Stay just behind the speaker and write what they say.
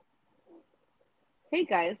Hey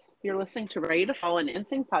guys, you're listening to Ready to Fall, an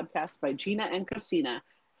NSYNC podcast by Gina and Christina.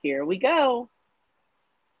 Here we go.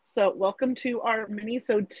 So, welcome to our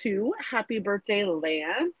mini-sode 2. Happy birthday,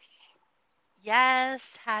 Lance.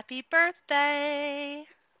 Yes, happy birthday.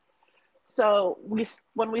 So,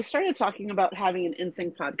 when we started talking about having an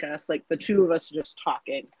NSYNC podcast, like the two of us just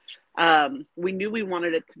talking, we knew we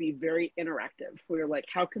wanted it to be very interactive. We were like,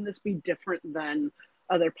 how can this be different than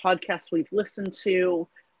other podcasts we've listened to?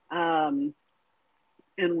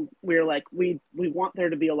 And we're like, we want there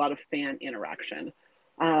to be a lot of fan interaction,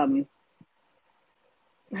 um,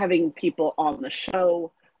 having people on the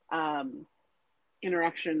show, um,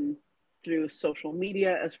 interaction through social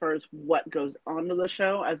media as far as what goes onto the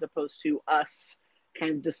show, as opposed to us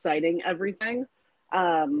kind of deciding everything,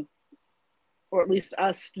 um, or at least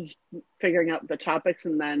us just figuring out the topics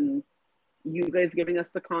and then you guys giving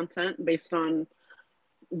us the content based on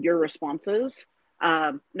your responses.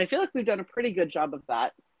 And I feel like we've done a pretty good job of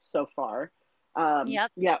that so far.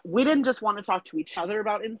 Yep. Yeah, we didn't just want to talk to each other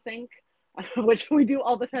about NSYNC, which we do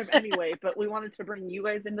all the time anyway, but we wanted to bring you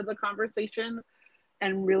guys into the conversation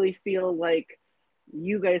and really feel like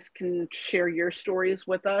you guys can share your stories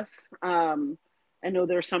with us. I know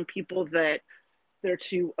there are some people that they're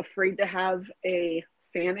too afraid to have a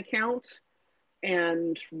fan account,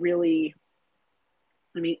 and really,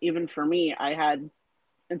 I mean, even for me, I had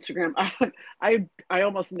Instagram. I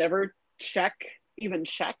almost never even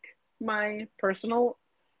check my personal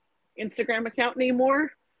Instagram account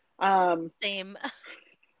anymore. Um, Same.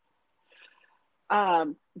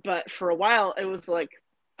 but for a while, it was like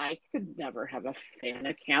I could never have a fan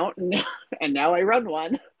account, and now I run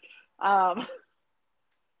one. Um,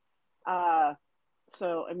 uh,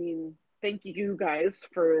 so, I mean, thank you guys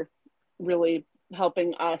for really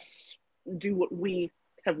helping us do what we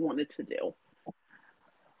have wanted to do.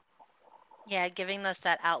 Yeah, giving us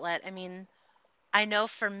that outlet. I mean, I know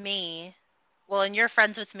for me, well, and you're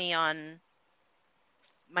friends with me on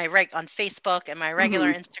on Facebook and my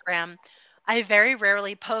regular Mm-hmm. Instagram. I very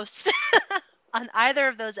rarely post on either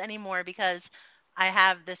of those anymore because I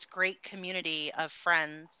have this great community of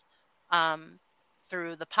friends um,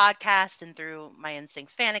 through the podcast and through my NSYNC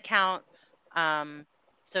fan account. Um,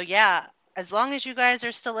 so yeah, as long as you guys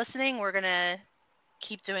are still listening, we're gonna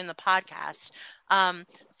keep doing the podcast.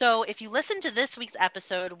 So if you listen to this week's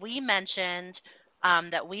episode, we mentioned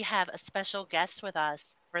that we have a special guest with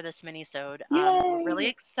us for this mini-sode. We're really Yay!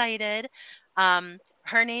 excited.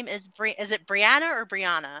 Her name is is it Briana or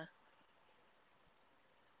Briana?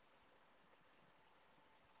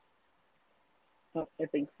 Oh, I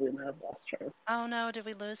think we might have lost her. Oh no, did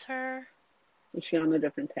we lose her? Is she on a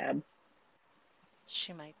different tab?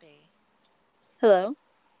 She might be. Hello.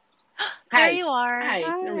 There Hi. you are. Hi.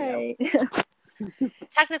 There we go. Hi.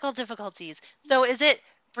 Technical difficulties. So is it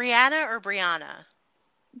Briana or Briana?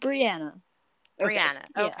 Briana. Okay. Briana.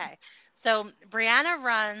 Yeah. Okay. So Briana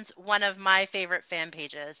runs one of my favorite fan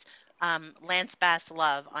pages,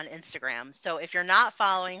 LanceBassLove on Instagram. So if you're not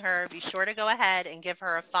following her, be sure to go ahead and give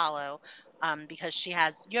her a follow because you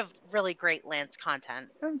have really great Lance content.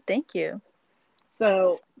 Oh, thank you.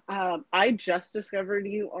 So I just discovered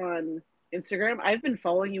you on Instagram. I've been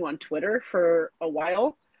following you on Twitter for a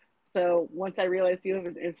while. So once I realized you have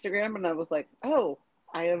an Instagram, and I was like, oh,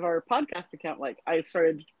 I have our podcast account. Like I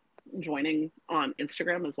started joining on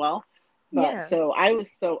Instagram as well. But Yeah. so I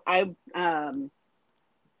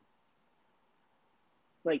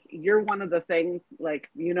like you're one of the things, like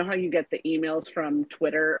you know how you get the emails from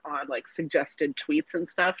Twitter on like suggested tweets and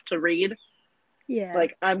stuff to read. Yeah.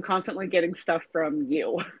 Like I'm constantly getting stuff from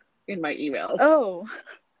you in my emails. Oh,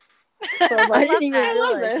 So I'm I like, I love didn't even that. I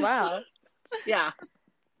love realize. this. Wow, Yeah.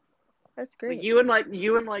 that's Like great. you and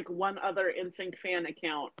like one other NSYNC fan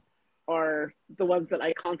account are the ones that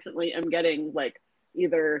I constantly am getting like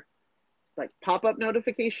either like pop-up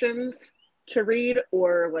notifications to read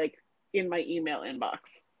or like in my email inbox.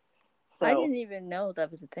 I So didn't even know that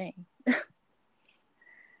was a thing.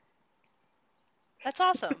 That's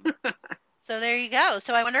awesome. So there you go.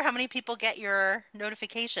 So I wonder how many people get your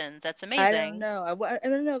notifications. That's I don't amazing. know. I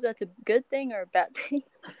don't know if that's a good thing or a bad thing.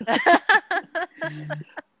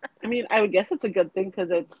 I mean, I would guess it's a good thing because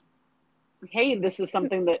it's, hey, this is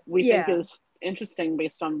something that we think Yeah. is interesting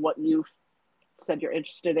based on what you've said you're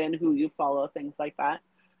interested in, who you follow, things like that.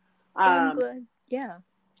 I'm glad. Yeah.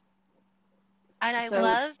 And I So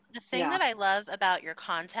love the thing yeah, that I love about your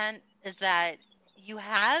content is that you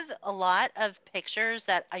have a lot of pictures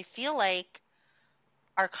that I feel like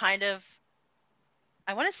are kind of,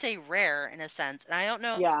 I want to say rare in a sense. And I don't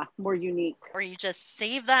know yeah, more unique. or you just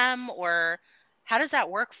save them or how does that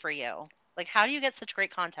work for you? Like, how do you get such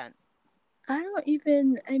great content? I don't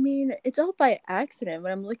even, I mean, it's all by accident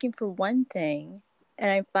when I'm looking for one thing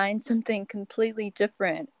and I find something completely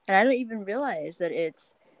different and I don't even realize that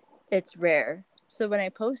it's rare. So when I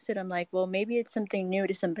post it, I'm like, well, maybe it's something new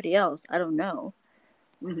to somebody else. I don't know.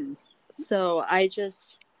 Mm-hmm. So I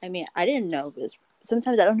mean, I didn't know it was,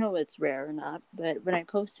 sometimes I don't know if it's rare or not, but when I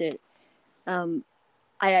post it, um,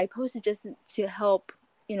 I post it just to help,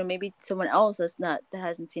 maybe someone else that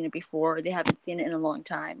hasn't seen it before, or they haven't seen it in a long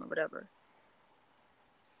time or whatever.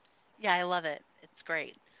 Yeah, I love it. It's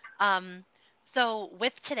great. Um, so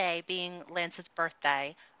with today being Lance's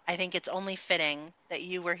birthday, I think it's only fitting that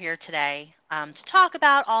you were here today to talk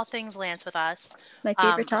about all things Lance with us, My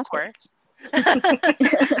favorite of topic. course.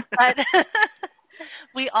 But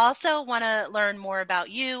we also want to learn more about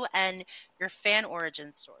you and your fan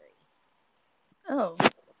origin story. Oh,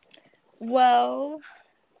 well,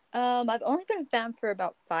 I've only been a fan for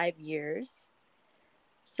about 5 years.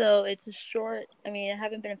 So it's a short, I mean, I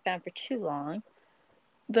haven't been a fan for too long,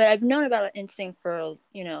 but I've known about NSYNC for,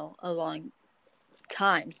 a long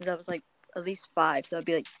time, since I was like at least five. So it'd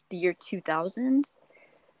be like the year 2000.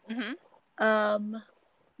 Hmm. Um,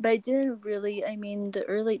 but I didn't really, I mean, the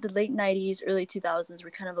late 90s, early 2000s were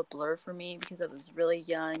kind of a blur for me because I was really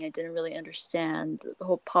young. I didn't really understand the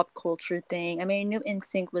whole pop culture thing. I mean, I knew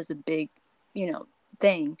NSYNC was a big,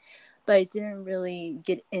 thing, but I didn't really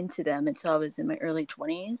get into them until I was in my early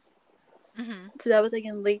 20s. Hmm. So that was like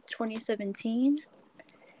in late 2017.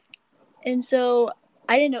 And so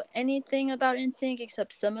I didn't know anything about NSYNC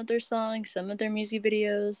except some of their songs, some of their music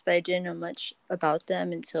videos, but I didn't know much about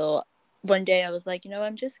them until one day I was like,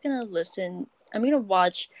 I'm just going to listen. I'm going to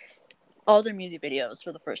watch all their music videos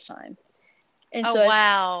for the first time. And Oh, so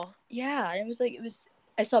wow. yeah, and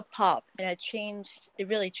I saw Pop and it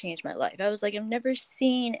really changed my life. I was like, I've never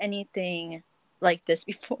seen anything like this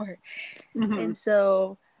before. Mm-hmm. And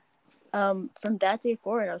so from that day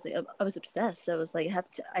forward, I was obsessed. I was like,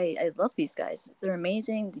 I love these guys. They're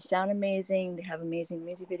amazing. They sound amazing. They have amazing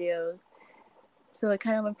music videos. So I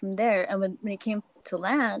kind of went from there. And when it came to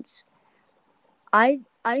Lance, I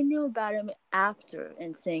knew about him after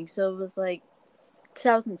NSYNC. So it was like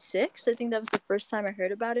 2006. I think that was the first time I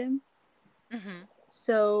heard about him. Hmm.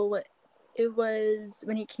 So it was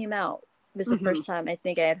when he came out. It was the Mm-hmm. first time I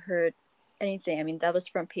think I had heard anything. I mean, that was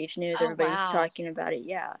front page news. Oh, Everybody was wow. talking about it.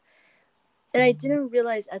 Yeah. And I didn't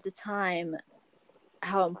realize at the time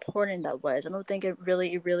how important that was. I don't think it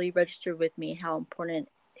really registered with me how important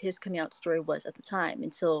his coming out story was at the time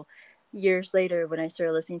until years later when I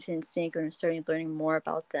started listening to NSYNC and started learning more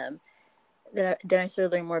about them. Then I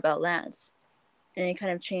started learning more about Lance, and it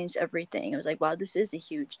kind of changed everything. I was like, wow, this is a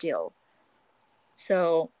huge deal.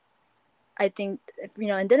 So I think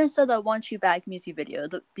and then I saw that "Want You Back" music video,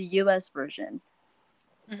 the U.S. version,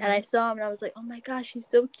 and I Hmm. saw him and I was like, oh my gosh, he's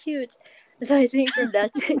so cute. So I think from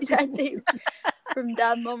that day, from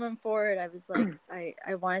that moment forward, I was like,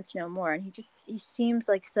 I wanted to know more. And he seems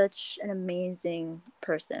like such an amazing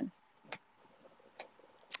person.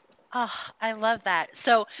 Oh, I love that.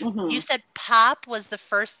 So you Mm-hmm. said Pop was the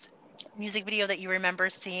first music video that you remember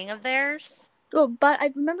seeing of theirs? Well, but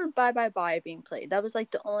I remember "Bye Bye Bye" being played. That was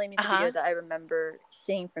like the only music video Uh-huh. that I remember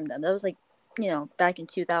seeing from them. That was like, back in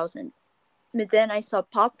 2000. But then I saw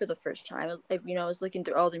Pop for the first time. I was looking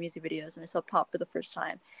through all the music videos and I saw Pop for the first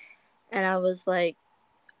time. And I was like,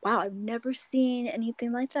 wow, I've never seen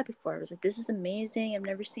anything like that before. I was like, this is amazing. I've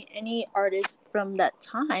never seen any artist from that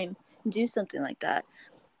time do something like that.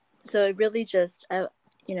 So it really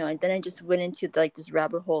and then I just went into like this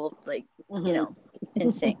rabbit hole of like,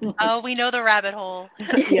 NSYNC. Oh, we know the rabbit hole.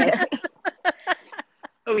 Yes.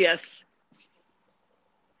 Oh, yes.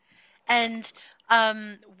 And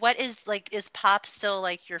what is Pop still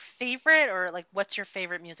like your favorite, or like what's your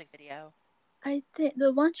favorite music video? I think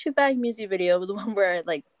the "Want You Back" music video, the one where I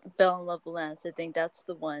like fell in love with Lance, I think that's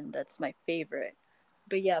the one that's my favorite.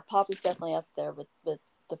 But yeah, Pop is definitely up there with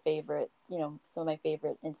the favorite, some of my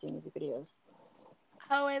favorite NSYNC music videos.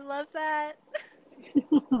 Oh, I love that.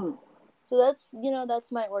 So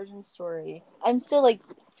that's my origin story. I'm still like,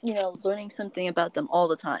 learning something about them all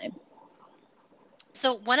the time.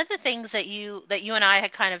 So one of the things that you and I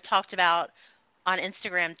had kind of talked about on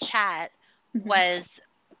Instagram chat Hmm. was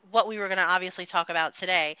what we were going to obviously talk about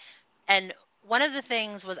today. And one of the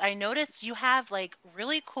things was I noticed you have like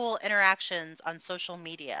really cool interactions on social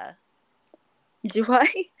media Do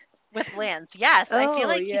I? with Lance. Yes, I feel Oh,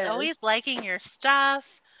 like he's always yes. liking your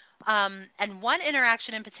stuff. And one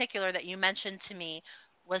interaction in particular that you mentioned to me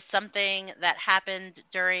was something that happened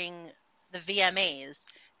during the VMAs.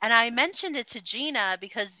 And I mentioned it to Gina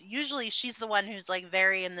because usually she's the one who's like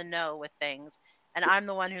very in the know with things. And I'm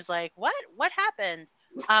the one who's like, what? What happened?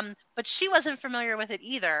 But she wasn't familiar with it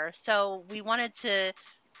either. So we wanted to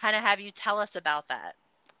kind of have you tell us about that.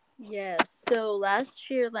 Yes. So last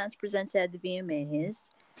year, Lance presented at the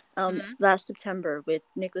VMAs, Mhm. last September with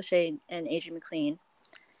Nick Lachey and Adrian McLean.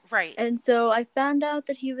 Right. And so I found out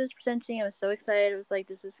that he was presenting. I was so excited. I was like,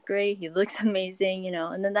 this is great. He looks amazing, you know.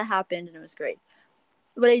 And then that happened, and it was great.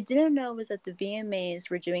 What I didn't know was that the VMAs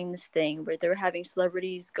were doing this thing where they were having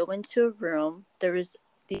celebrities go into a room. There was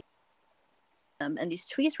and these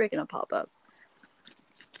tweets were gonna pop up.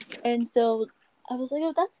 And so I was like,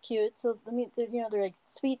 oh, that's cute. So let me, you know, they're like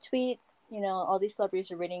sweet tweets. You know, all these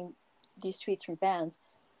celebrities are reading these tweets from fans.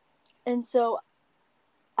 And so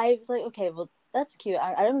I was like, okay, well, that's cute.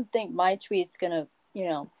 I don't think my tweet's gonna, you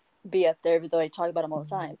know, be up there, even though I talk about them all the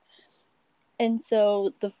time. And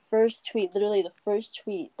so the first tweet, literally the first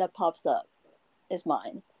tweet that pops up is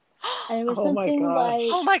mine. And it was Oh my something gosh. like,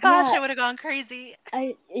 Oh my gosh, yeah, I would have gone crazy.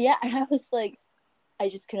 I was like, I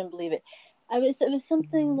just couldn't believe it. It was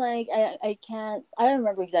something like, I don't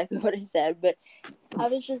remember exactly what I said, but I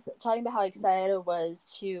was just talking about how excited I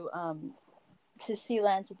was to see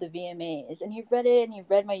Lance at the VMAs, and he read it, and he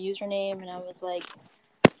read my username, and I was like,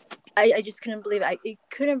 I just couldn't believe it. It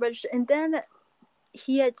couldn't register. And then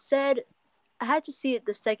he had said, I had to see it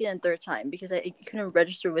the second and third time because it couldn't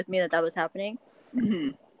register with me that was happening. Mm-hmm.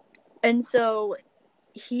 And so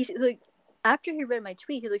he like, after he read my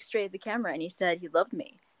tweet, he looked straight at the camera and he said he loved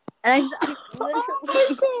me. And I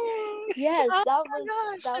literally, yes, Oh that my was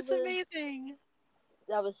gosh, that that's was amazing.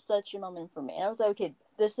 that was such a moment for me. And I was like, okay,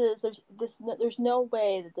 there's no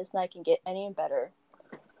way that this night can get any better.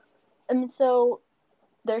 I mean, so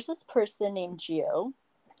there's this person named Gio,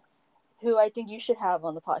 who I think you should have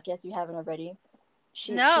on the podcast if you haven't already.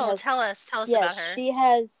 She No, has, tell us yes, about her. she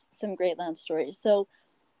has some great Lance stories. So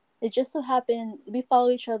it just so happened we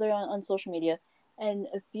follow each other on social media, and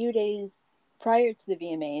a few days prior to the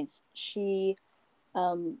VMAs, she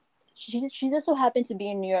just so happened to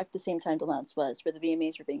be in New York at the same time the Lance was, where the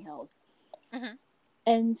VMAs were being held. Mhm.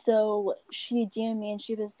 And so she DM'd me and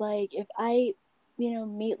she was like, if I, you know,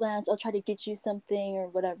 meet Lance, I'll try to get you something or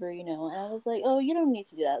whatever, you know. And I was like, oh, you don't need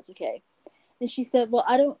to do that. It's okay. And she said, well,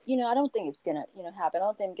 I don't think it's gonna, you know, happen. I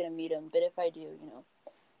don't think I'm gonna meet him, but if I do, you know.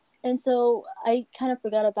 And so I kind of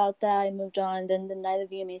forgot about that. I moved on. Then the night of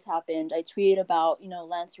the VMAs happened, I tweeted about, you know,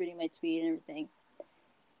 Lance reading my tweet and everything.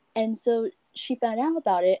 And so she found out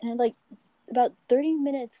about it, and like about 30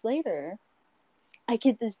 minutes later, I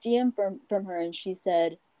get this DM from her, and she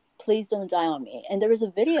said, "Please don't die on me." And there was a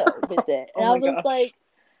video with it, and Oh I my was gosh. like,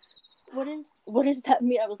 what does that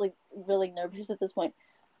mean? I was like really nervous at this point.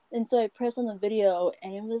 And so I pressed on the video,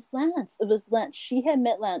 and it was Lance. It was Lance. She had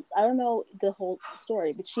met Lance. I don't know the whole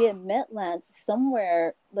story, but she had met Lance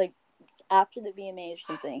somewhere, like after the VMA or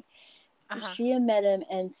something. Uh-huh. She had met him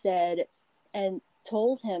and said, and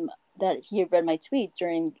told him that he had read my tweet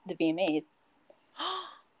during the VMAs.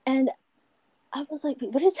 And I was like,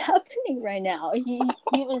 what is happening right now? He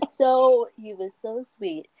was so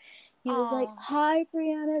sweet. He was like, Oh. hi,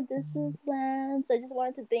 Briana, this is Lance. I just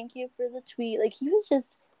wanted to thank you for the tweet. Like, he was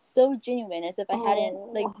just so genuine, as if I hadn't,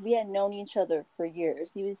 like, we had known each other for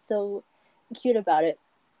years. He was so cute about it.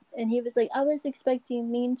 And he was like, I was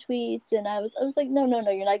expecting mean tweets. And I was like, no,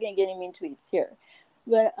 you're not going to get any mean tweets here.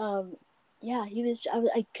 But, yeah,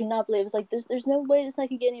 I could not believe it. It was like, there's no way this night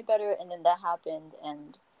could get any better. And then that happened.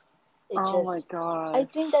 And Oh my god. I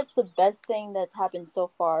think that's the best thing that's happened so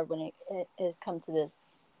far when it has come to this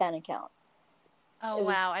fan account. Oh It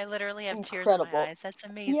was wow, I literally have tears in my incredible. eyes. That's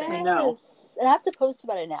amazing. I know. Yes, and I have to post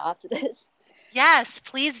about it now after this. Yes,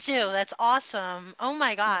 please do. That's awesome. Oh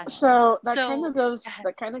my gosh. So that kind So, of go goes ahead.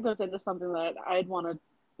 into something that I'd wanted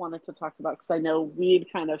to talk about, because I know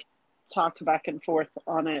we'd kind of talked back and forth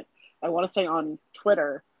on it. I want to say on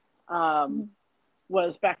Twitter,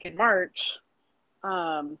 was back in March.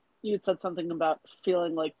 You had said something about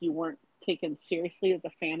feeling like you weren't taken seriously as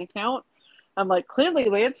a fan account. I'm like, clearly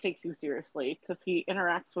Lance takes you seriously because he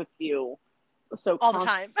interacts with you so All the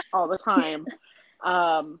time. all the time.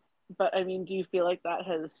 But I mean, do you feel like that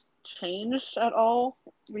has changed at all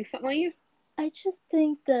recently? I just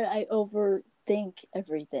think that I overthink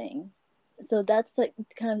everything. So that's like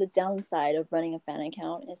kind of the downside of running a fan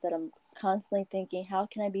account, is that I'm constantly thinking, how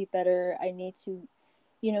can I be better? I need to,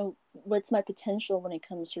 you know, what's my potential when it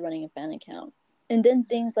comes to running a fan account? And then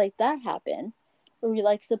things like that happen, where he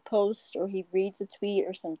likes to post or he reads a tweet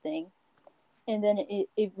or something, and then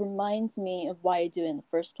it reminds me of why I do it in the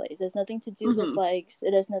first place. It has nothing to do with likes.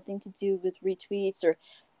 It has nothing to do with retweets or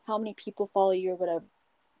how many people follow you or whatever.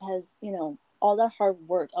 It has, you know, all that hard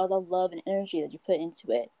work, all that love and energy that you put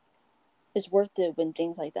into it is worth it when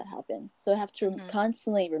things like that happen. So I have to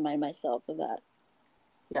constantly remind myself of that.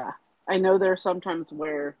 Yeah. I know there are sometimes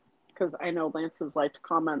where, because I know Lance has liked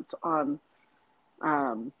comments on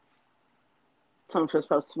um, some of his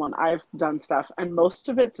posts when I've done stuff, and most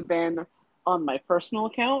of it's been on my personal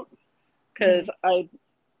account because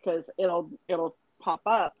it'll pop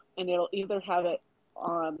up and it'll either have it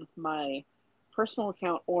on my personal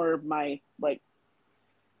account or my like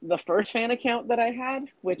the first fan account that I had,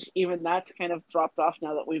 which even that's kind of dropped off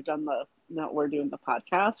now that we're doing the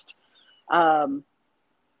podcast. Um,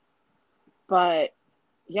 but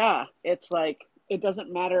yeah, it's like it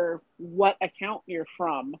doesn't matter what account you're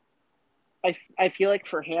from. I feel like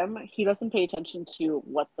for him, he doesn't pay attention to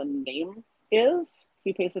what the name is.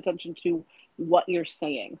 He pays attention to what you're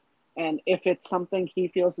saying. And if it's something he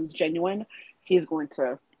feels is genuine, he's going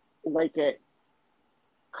to like it,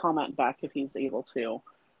 comment back if he's able to,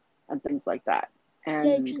 and things like that.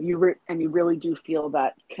 And you really do feel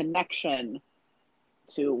that connection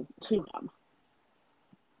to him.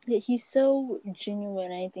 Yeah, he's so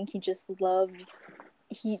genuine. I think he just loves.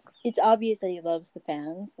 It's obvious that he loves the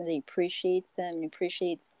fans and he appreciates them and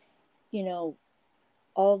appreciates, all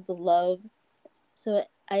of the love. So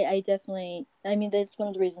I definitely, I mean, that's one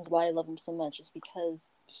of the reasons why I love him so much, is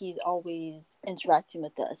because he's always interacting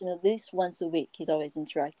with us. And at least once a week, he's always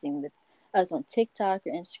interacting with us on TikTok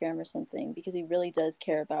or Instagram or something, because he really does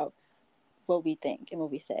care about what we think and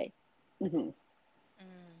what we say. Mm-hmm.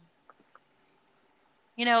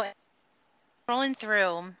 Scrolling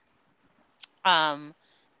through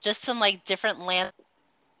just some like different Lance,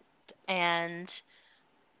 and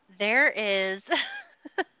there is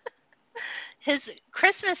his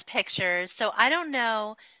Christmas pictures. So I don't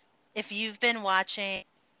know if you've been watching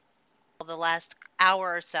the last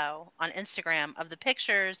hour or so on Instagram of the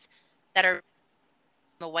pictures that are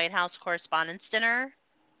the White House Correspondents' Dinner.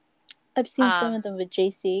 I've seen some of them with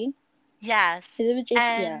JC. Yes. Is it with JC?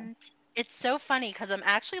 And it's so funny because I'm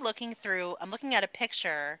looking at a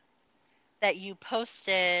picture that you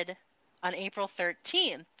posted on April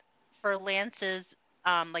 13th for Lance's,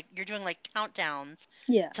 like you're doing like countdowns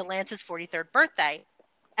to Lance's 43rd birthday.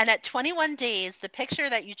 And at 21 days, the picture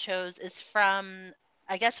that you chose is from,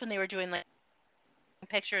 I guess when they were doing like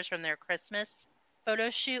pictures from their Christmas photo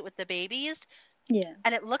shoot with the babies. Yeah.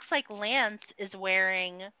 And it looks like Lance is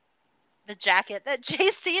wearing the jacket that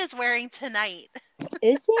JC is wearing tonight.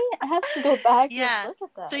 Is he? I have to go back and look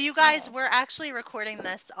at that. So you guys, we're actually recording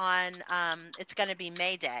this on, it's going to be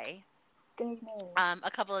May Day. It's going to be May.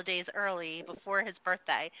 A couple of days early before his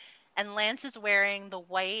birthday. And Lance is wearing the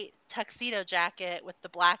white tuxedo jacket with the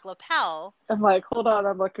black lapel. I'm like, hold on,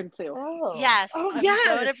 I'm looking too. Oh. Yes. Oh, yes.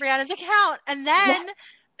 You go to Briana's account. And then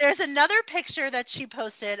there's another picture that she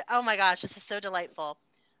posted. Oh my gosh, this is so delightful.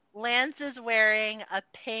 Lance is wearing a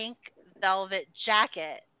pink velvet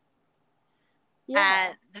jacket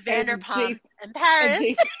at the Vanderpump in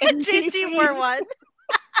Paris. And JC wore one.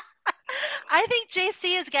 I think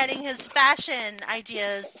JC is getting his fashion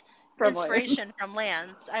ideas inspiration from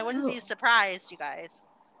Lance. I wouldn't be surprised, you guys.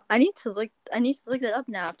 I need to look that up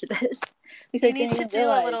now after this. You need to do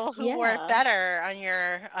a little Who Wore It Better on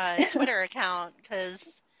your Twitter account,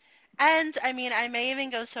 and I mean, I may even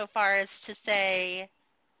go so far as to say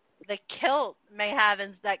that kilt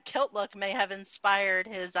look may have inspired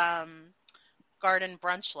his garden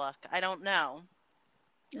brunch look. I don't know.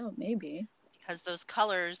 Oh, maybe. Because those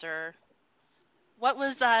colors are. What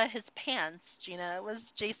was his pants, Gina?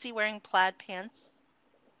 Was JC wearing plaid pants?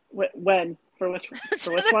 When? For which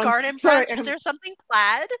the one? Garden brunch? Was there something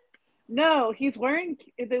plaid? No, he's wearing.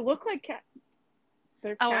 They look like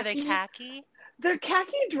they're khaki. Are they khaki? They're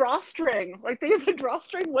khaki drawstring. Like they have a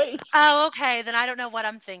drawstring waist. Oh, okay. Then I don't know what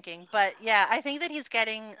I'm thinking, but yeah, I think that he's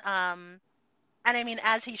getting. And I mean,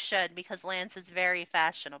 as he should, because Lance is very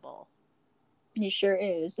fashionable. He sure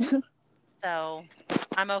is. So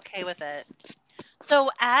I'm okay with it. So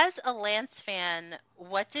as a Lance fan,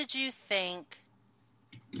 what did you think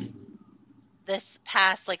this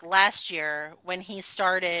past, like last year, when he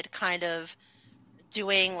started kind of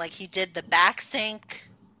doing, like he did the back sync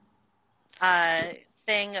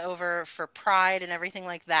thing over for Pride and everything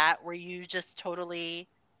like that? Were you just totally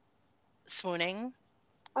swooning?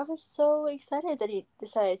 I was so excited that he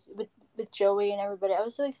decided, with Joey and everybody, I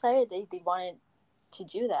was so excited that they wanted to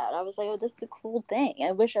do that. I was like, oh, this is a cool thing.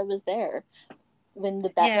 I wish I was there when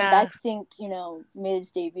when back sync, made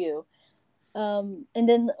its debut. And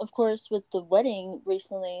then of course with the wedding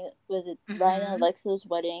recently, was it Briana Alexa's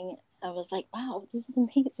wedding? I was like, wow, this is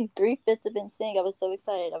amazing. 3 fits of NSYNC. I was so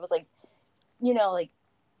excited. I was like, like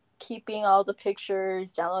keeping all the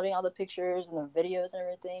pictures, downloading all the pictures and the videos and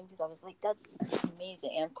everything, because I was like, that's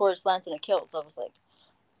amazing. And of course Lance in a kilt, so I was like,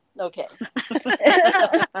 okay.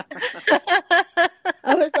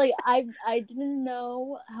 I was like, I didn't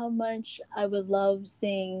know how much I would love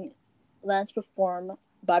seeing Lance perform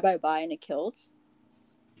Bye Bye Bye in a kilt,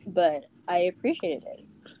 but I appreciated it.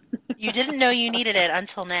 You didn't know you needed it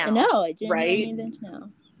until now. And no, I didn't know I Right? needed it now.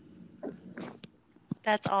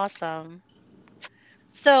 That's awesome.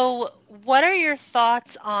 So, what are your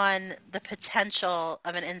thoughts on the potential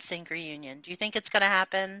of an NSYNC reunion? Do you think it's going to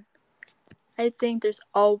happen? I think there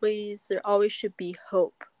always should be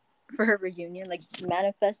hope for a reunion, like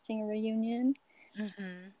manifesting a reunion.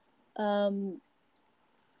 Mm-hmm.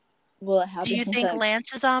 Will it happen? Do you think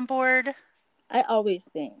Lance is on board? I always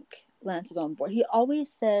think Lance is on board. He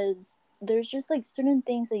always says, there's just like certain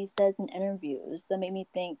things that he says in interviews that make me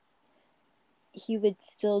think he would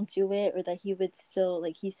still do it, or that he would still,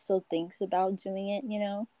 like, he still thinks about doing it, you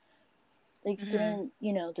know? Like, certain,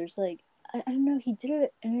 you know, there's like, I don't know, he did an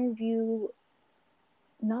interview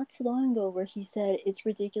not too long ago where he said it's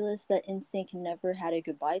ridiculous that NSYNC never had a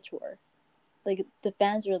goodbye tour. Like, the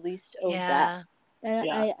fans are at least owed that. And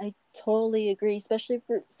I totally agree, especially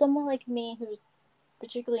for someone like me who's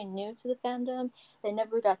particularly new to the fandom that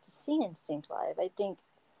never got to see NSYNC live. I think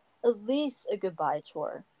at least a goodbye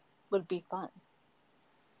tour would be fun.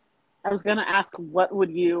 I was going to ask, what would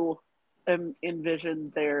you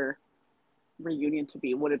envision their reunion to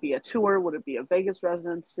be? Would it be a tour? Would it be a Vegas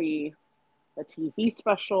residency? A TV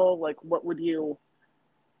special? Like, what would your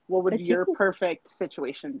perfect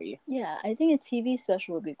situation be? Yeah, I think a TV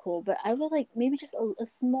special would be cool, but I would like maybe just a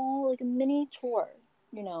small, like a mini tour,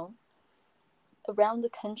 you know, around the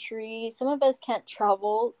country. Some of us can't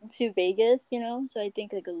travel to Vegas, you know, so I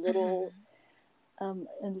think like a little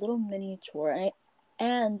mini tour.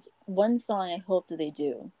 And one song I hope that they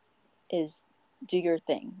do is "Do Your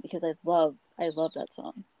Thing," because I love that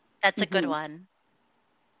song. That's a good one.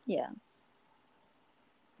 Yeah.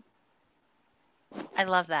 I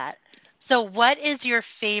love that. So, what is your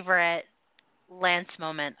favorite Lance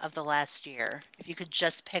moment of the last year? If you could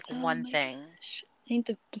just pick one thing. Gosh. I think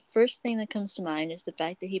the first thing that comes to mind is the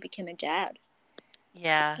fact that he became a dad.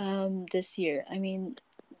 Yeah. This year. I mean,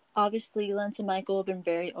 obviously, Lance and Michael have been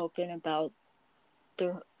very open about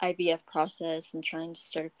their IVF process and trying to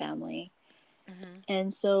start a family.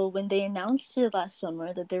 And so when they announced it last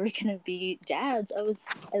summer that they were going to be dads, I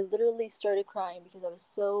literally started crying because I was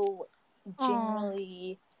so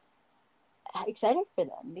genuinely excited for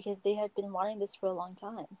them, because they had been wanting this for a long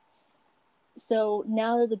time. So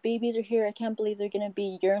now that the babies are here, I can't believe they're going to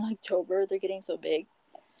be a year in October. They're getting so big.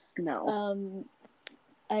 No.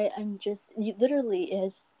 I'm just, literally,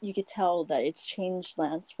 you could tell that it's changed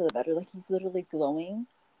Lance for the better. Like, he's literally glowing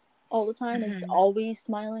all the time. Like, he's always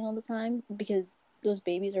smiling all the time because those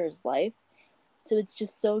babies are his life. So it's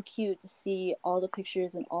just so cute to see all the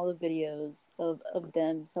pictures and all the videos of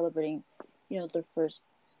them celebrating, you know, their first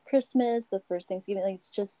Christmas, the first Thanksgiving. Like, it's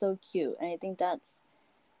just so cute. And I think that's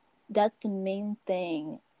the main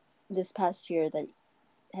thing this past year that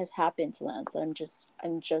has happened to Lance that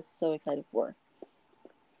I'm just so excited for.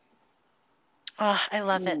 Oh, I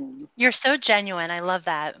love it. You're so genuine. I love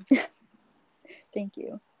that. Thank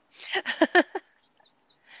you.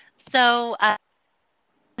 So,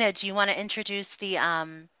 do you want to introduce the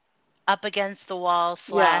Up Against the Wall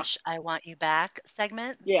 / I Want You Back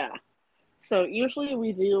segment? Yeah. So usually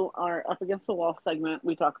we do our Up Against the Wall segment.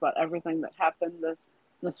 We talk about everything that happened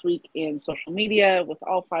this week in social media with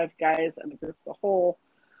all 5 guys and the group as a whole.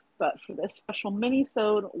 But for this special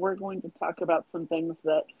mini-sode, we're going to talk about some things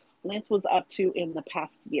that Lance was up to in the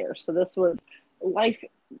past year. So this was a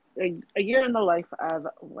year in the life of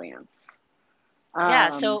Lance. Yeah,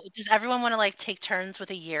 so does everyone want to like take turns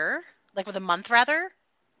with a year? Like with a month rather?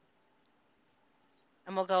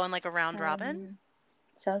 And we'll go in like a round robin?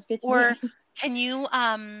 Sounds good to me. Or can you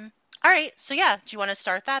all right, so yeah, do you want to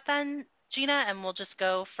start that then, Gina? And we'll just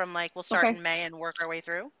go from like we'll start in May and work our way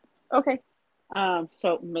through. Okay.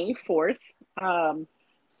 So May 4th,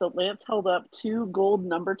 so Lance held up 2 gold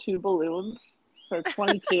number 2 balloons, so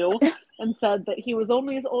 22, and said that he was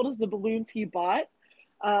only as old as the balloons he bought.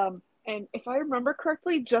 And if I remember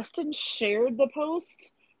correctly, Justin shared the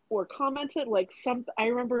post or commented like something. I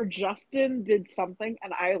remember Justin did something,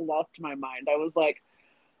 and I lost my mind. I was like,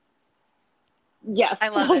 "Yes, I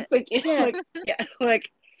love it."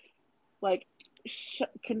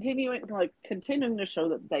 Continuing to show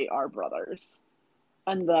that they are brothers,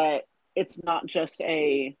 and that it's not just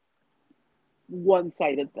a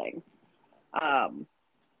one-sided thing.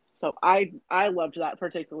 So I loved that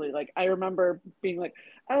particularly. Like, I remember being like,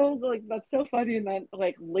 oh, like that's so funny, and then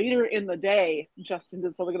like later in the day, Justin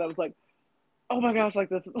did something, and I was like, oh my gosh, like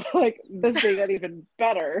this made it even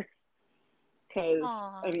better. Because,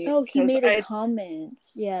 Aw. I mean, Oh, he 'cause made a comment.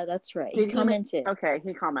 Yeah, that's right. He did he make, commented. okay,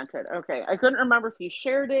 he commented. Okay. I couldn't remember if he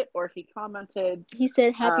shared it or if he commented. He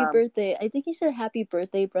said happy birthday. I think he said happy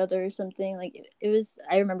birthday, brother, or something. Like it was,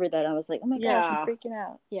 I remember that. I was like, oh my gosh, I'm Yeah. freaking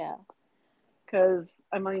out. Yeah. Because,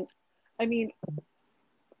 I mean,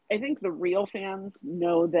 I think the real fans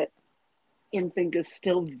know that NSYNC is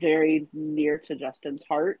still very near to Justin's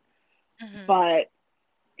heart, Mhm. but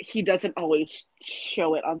he doesn't always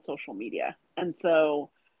show it on social media. And so,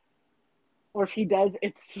 or if he does,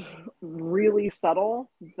 it's really subtle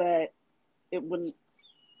that it wouldn't,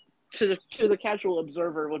 to the casual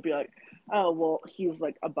observer, would be like, oh, well, he's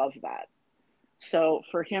like above that. So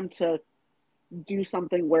for him to do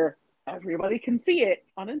something where everybody can see it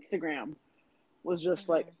on Instagram was just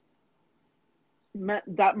like, Mhm.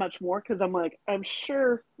 meant that much more, because I'm like, I'm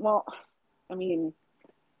sure, well, I mean,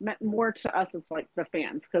 meant more to us as like the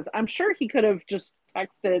fans, because I'm sure he could have just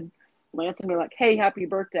texted Lance and be like, hey, happy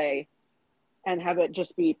birthday, and have it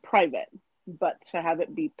just be private. But to have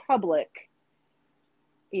it be public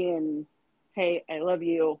in, hey, I love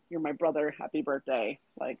you, you're my brother, happy birthday,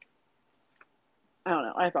 like, I don't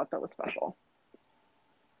know, I thought that was special.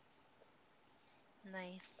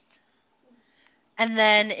 Nice. And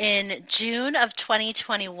then in June of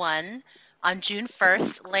 2021, on June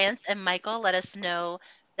 1st, Lance and Michael let us know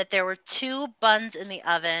that there were 2 buns in the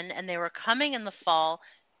oven and they were coming in the fall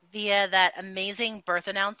via that amazing birth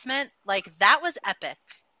announcement. Like, that was epic.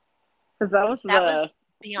 Because that was That was that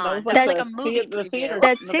beyond. was That like was like a movie the theater, preview.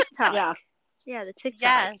 That the, TikTok. yeah, Yeah, the TikTok.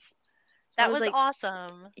 Yes. I That was was like,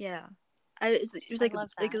 awesome. yeah. It was I like love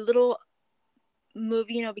a that. little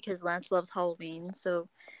movie, because Lance loves Halloween. So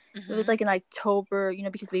it was Mhm. like in October,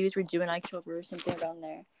 because babies were due in October or something around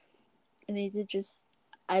there. And they did just,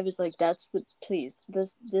 I was like, please,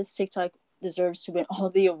 this TikTok deserves to win all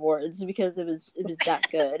the awards, because it was that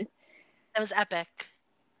good. That was epic.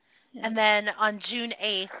 Yeah. And then on June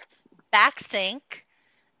 8th, Backsync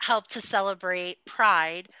helped to celebrate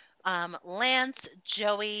Pride. Lance,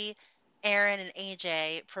 Joey, Aaron, and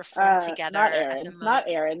AJ performed together not at the Aaron, most. not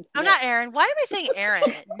Aaron, Oh, Nick. not Aaron. Why am I saying Aaron?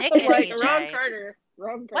 Nick and Right, wrong AJ. Carter,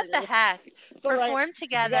 wrong What the Carter. heck? It's all right. Performed You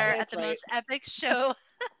got together Lance at the right. most epic show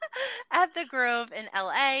at the Grove in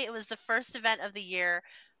LA. It was the first event of the year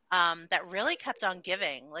that really kept on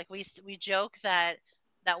giving. Like we joke that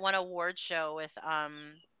that one award show with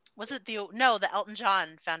was it the Elton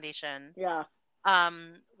John Foundation Yeah,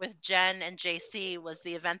 with Jen and JC was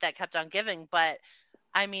the event that kept on giving. But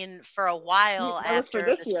I mean, for a while that was for after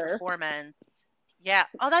this this year. performance, yeah.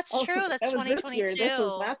 Oh, that's Oh, true. That's that was this year. This was 2022.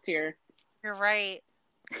 last year. You're right.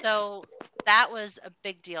 So that was a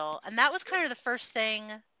big deal. And that was kind of the first thing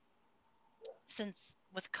since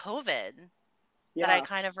with COVID that I Yeah.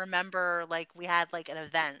 kind of remember like we had like an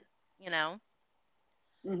event, you know?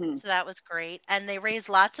 Mm-hmm. So that was great. And they raised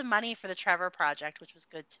lots of money for the Trevor Project, which was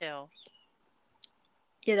good too.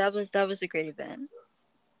 Yeah, that was a great event.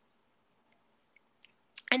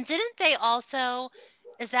 And didn't they also,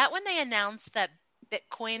 is that when they announced that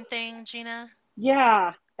Bitcoin thing, Gina?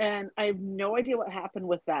 Yeah, and I have no idea what happened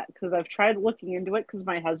with that, because I've tried looking into it, because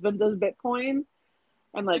my husband does Bitcoin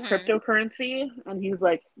and like Hmm. cryptocurrency, and he's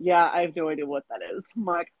like, yeah, I have no idea what that is. I'm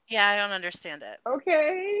like, Yeah, I don't understand it.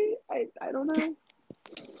 okay, I don't know.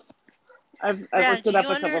 I've Brianna, looked do it you up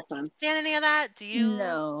a couple times. understand any of that? Do you?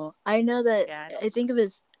 No, I know that. Yeah. I think it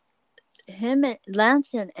was him and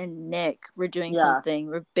Lance and Nick were doing Yeah. something,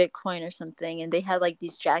 or Bitcoin or something, and they had like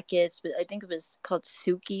these jackets, but I think it was called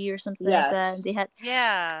Suki or something like that. And they had,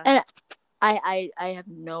 Yeah. and I have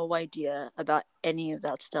no idea about any of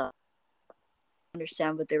that stuff. I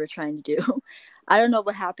understand what they were trying to do. I don't know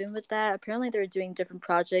what happened with that. Apparently, they were doing different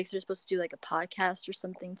projects. They're supposed to do like a podcast or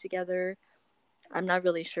something together. I'm not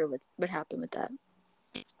really sure what happened with that.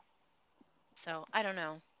 So I don't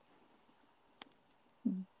know.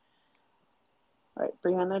 All right,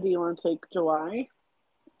 Brianna, do you want to take July?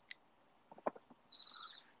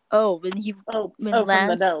 Oh, when from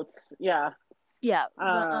Lance, the notes, yeah. Yeah,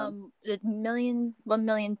 the 1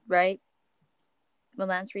 million, right? When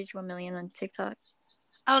Lance reached 1 million on TikTok.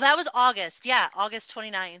 Oh, that was August. Yeah, August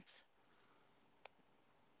 29th.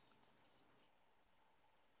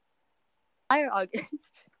 July or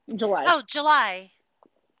August? July. Oh, July.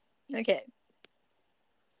 Okay.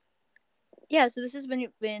 Yeah, so this is when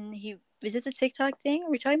he is it the TikTok thing? Are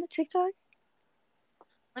we talking about TikTok?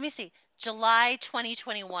 Let me see. July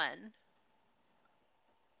 2021.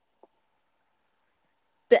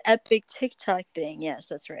 The epic TikTok thing. Yes,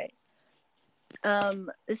 that's right.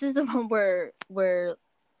 This is the one where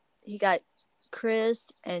he got Chris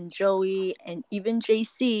and Joey and even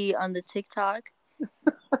JC on the TikTok.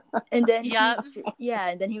 And then Yep.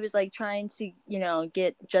 and then he was like trying to,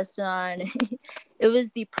 get Justin on. It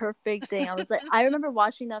was the perfect thing. I was like, I remember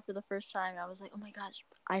watching that for the first time, and I was like, oh my gosh,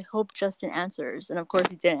 I hope Justin answers. And of course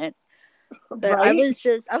he didn't. But Right? I was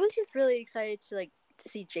just really excited to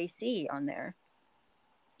see JC on there.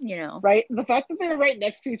 Right? The fact that they were right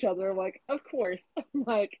next to each other, like, of course.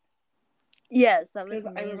 Like, yes, that was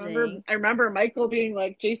amazing. I remember Michael being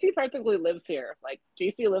like, JC practically lives here. Like,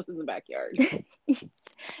 JC lives in the backyard.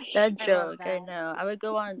 That joke, I I know. I would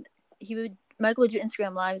go on. Michael would do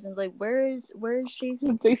Instagram lives and was like, "Where's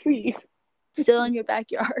JC? JC Still in your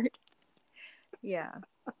backyard?" Yeah.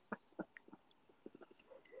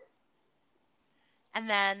 And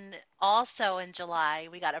then also in July,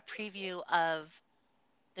 we got a preview of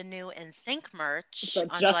the new NSYNC merch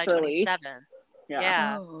that on July just released. 27th.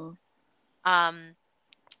 Yeah. Oh.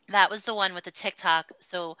 That was the one with the TikTok.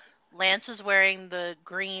 So Lance was wearing the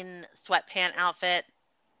green sweatpant outfit,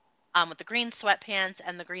 with the green sweatpants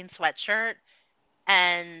and the green sweatshirt,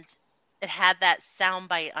 and it had that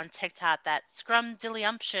soundbite on TikTok, that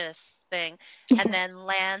scrumdiddlyumptious thing, and then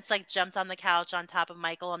Lance jumped on the couch on top of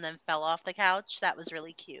Michael and then fell off the couch. That was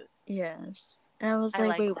really cute. Yes. And I was I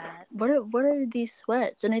like, wait, that. what are these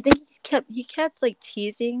sweats? And I think he kept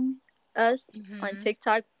teasing us on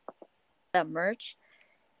TikTok that merch.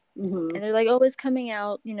 Mm-hmm. And they're like, oh, it's coming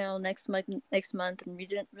out, next month. And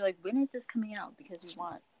we're like, when is this coming out? Because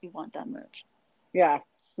we want that merch. Yeah.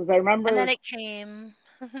 Because I remember. And then it came.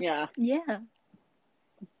 Yeah. Yeah.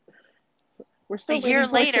 We're still a year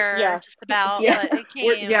later, just about, yeah. But it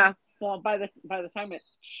came. Yeah. Well, by the time it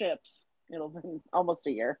ships, it'll be almost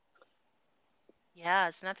a year. Yeah,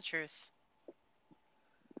 isn't that the truth?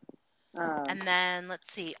 And then,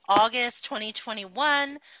 let's see, August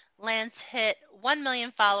 2021, Lance hit 1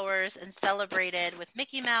 million followers and celebrated with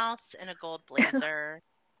Mickey Mouse in a gold blazer.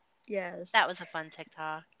 Yes. That was a fun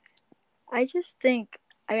TikTok. I just think,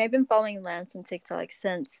 I've been following Lance on TikTok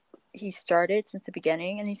since he started, since the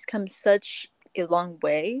beginning, and he's come such a long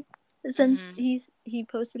way since he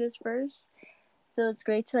posted his first. So it's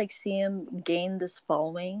great to see him gain this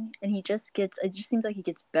following, and it just seems like he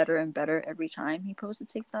gets better and better every time he posts a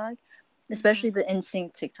TikTok, especially the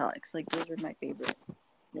NSYNC TikToks. Those are my favorite.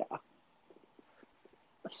 Yeah.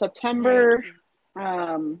 September,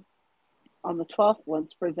 on the 12th,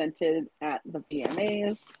 Lance presented at the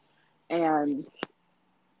VMAs, and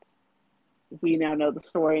we now know the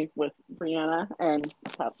story with Briana and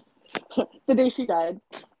the day she died.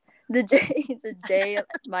 The day of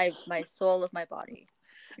my soul of my body.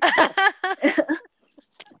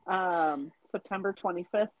 September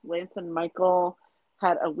 25th, Lance and Michael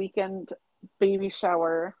had a weekend baby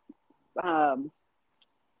shower. There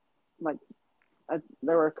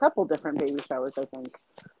were a couple different baby showers, I think,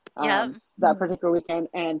 that particular weekend.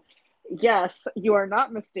 And yes, you are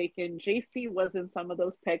not mistaken. JC was in some of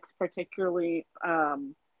those pics, particularly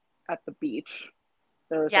at the beach.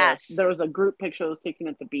 There was a group picture that was taken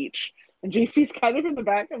at the beach, and JC's kind of in the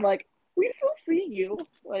back. I'm like, we still see you.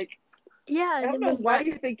 Yeah, I don't know why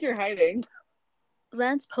you think you're hiding.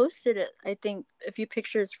 Lance posted it, I think, a few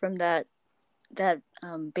pictures from that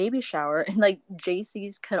baby shower, and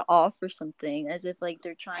JC's cut off or something, as if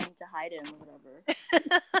they're trying to hide him or whatever.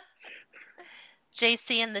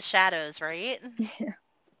 JC in the shadows, right? Yeah.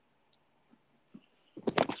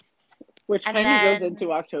 Which kind of goes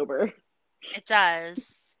into October. It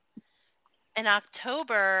does. In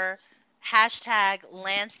October,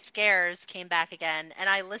 #LanceScares came back again, and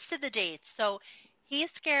I listed the dates. So he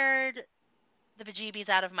scared the bejeebies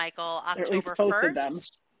out of Michael October 1st. Them.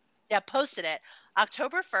 Yeah, posted it.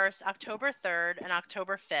 October 1st, October 3rd, and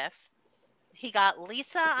October 5th. He got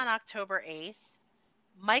Lisa on October 8th,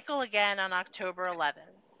 Michael again on October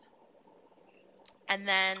 11th. And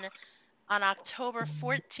then on October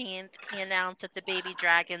 14th, he announced that the baby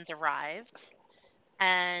dragons arrived.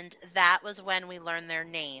 And that was when we learned their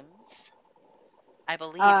names. I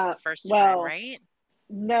believe the first time, right?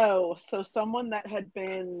 No. So someone that had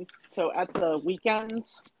been at the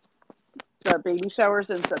weekends, the baby showers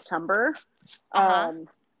in September,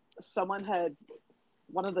 someone had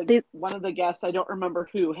one of the guests, I don't remember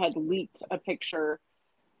who, had leaked a picture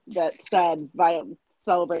that said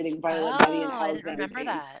celebrating Violet, Betty, and Alexander. I didn't remember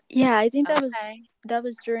that. Yeah, I think that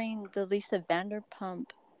was during the Lisa Vanderpump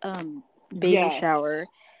baby shower,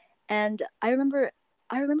 and I remember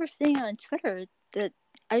seeing on Twitter that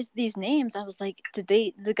these names. I was like, did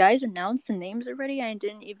the guys announce the names already? I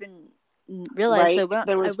didn't even realize. Right. So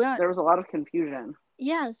there was a lot of confusion.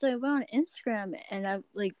 Yeah, so I went on Instagram and I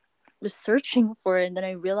was searching for it, and then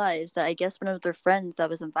I realized that I guess one of their friends that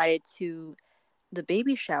was invited to the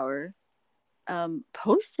baby shower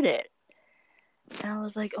posted it. And I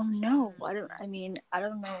was like, oh no, I don't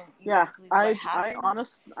know Yeah, exactly what happened.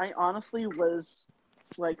 I honestly was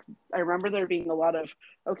like, I remember there being a lot of,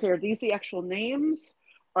 okay, are these the actual names?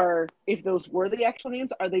 Or if those were the actual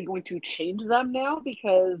names, are they going to change them now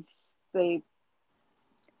because they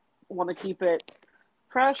want to keep it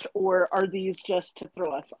fresh, or are these just to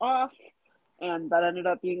throw us off? And that ended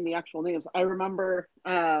up being the actual names. I remember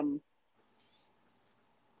the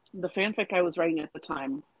fanfic I was writing at the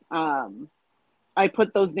time. I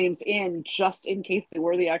put those names in just in case they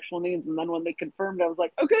were the actual names, and then when they confirmed, I was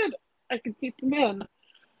like, "Oh, good, I can keep them in."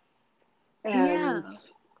 And Yeah.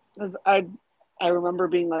 as I remember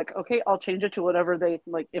being like, "Okay, I'll change it to whatever they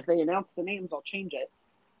like. If they announce the names, I'll change it."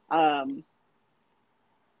 Well,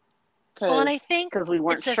 and I think Because we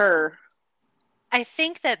weren't it's a sure. I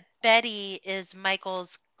think that Betty is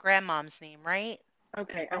Michael's grandmom's name, right?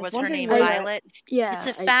 Okay, I Or was was her wondering name where I that. Violet? It's yeah,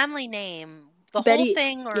 a I family name. The whole Betty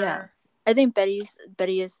thing, yeah. or I think Betty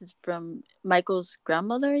is from Michael's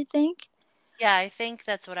grandmother, I think. yeah, I think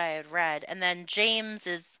that's what I had read. And then James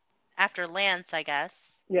is after Lance, I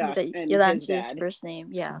guess. Yeah, Yeah, and his Lance's dad. first name,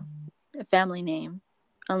 yeah. A family name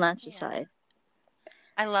on Lance's Yeah, side.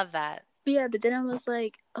 I love that. But yeah, but then I was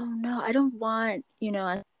like, oh no, I don't want,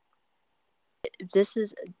 if this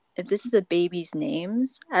is the baby's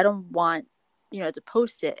names, I don't want, to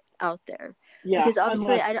post it out there. Yeah, Because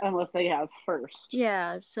obviously unless they have first.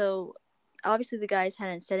 yeah, so obviously the guys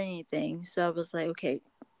hadn't said anything, so I was like, okay,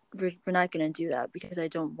 we're not gonna do that because I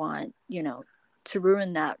don't want, to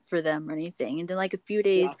ruin that for them or anything. And then like a few Yeah,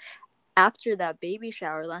 days after that baby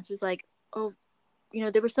shower, Lance was like, oh,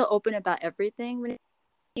 they were so open about everything when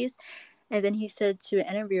he's, and then he said to an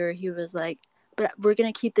interviewer, he was like, but we're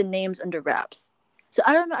gonna keep the names under wraps. So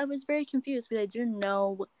I don't know, I was very confused because I didn't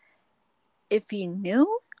know if he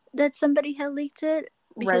knew that somebody had leaked it,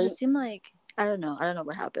 because it right. seemed like, I don't know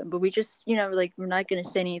what happened, but we just, like, we're not gonna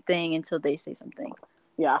say anything until they say something.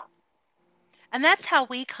 Yeah, And that's how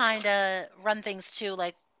we kind of run things too,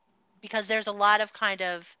 like because there's a lot of kind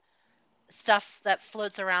of stuff that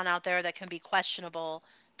floats around out there that can be questionable.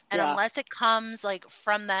 And yeah. unless it comes like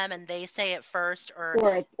from them and they say it first, or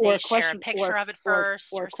Or they a share a question picture of it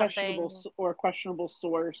first or or something, questionable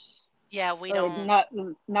source, yeah, we or don't.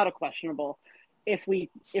 not a questionable. If we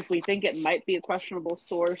think it might be a questionable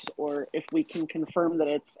source, or if we can confirm that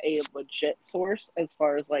it's a legit source as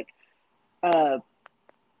far as uh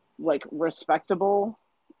like respectable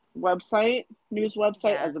news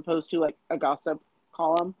website, Yeah, as opposed to like a gossip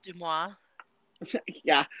column. Dumois.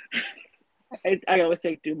 Yeah, I always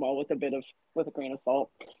take Dumal with a grain of salt.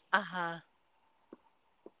 Uh-huh.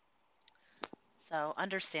 So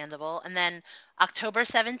understandable. And then October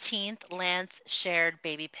 17th, Lance shared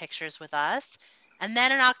baby pictures with us. And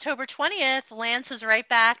then on October 20th, Lance was right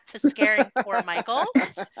back to scaring poor Michael.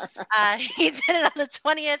 He did it on the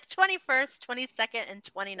 20th, 21st, 22nd, and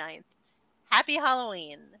 29th. Happy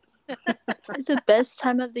Halloween. It's the best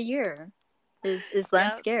time of the year. Is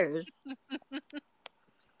Lance Yep. Scares.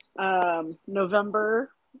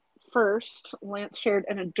 November 1st, Lance shared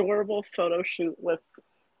an adorable photo shoot with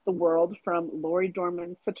the world from Lori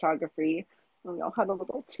Dorman Photography. And we all had a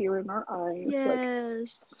little tear in our eyes.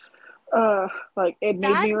 Yes. Like it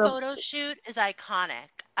made That me photo shoot is iconic.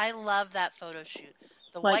 I love that photo shoot.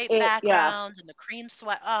 The like white it. Yeah. backgrounds and the cream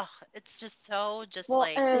sweat. Oh, it's just so just Well,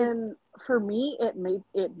 like, It, and for me, it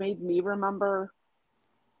made me remember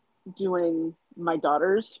doing my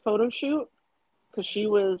daughter's photo shoot because she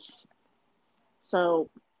was so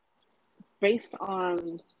based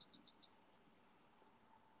on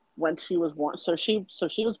when she was born. So she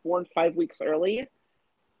was born 5 weeks early.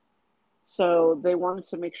 So they wanted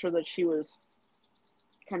to make sure that she was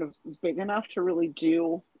kind of big enough to really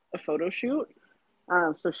do a photo shoot.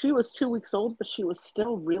 So she was 2 weeks old, but she was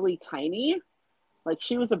still really tiny. Like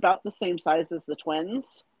she was about the same size as the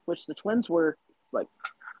twins, which the twins were like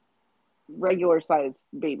regular sized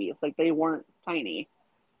babies. Like they weren't tiny,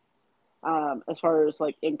 as far as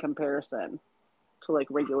like in comparison to like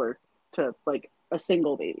regular to like a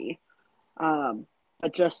single baby.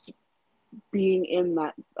 But just being in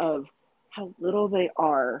that of how little they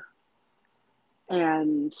are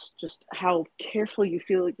and just how careful you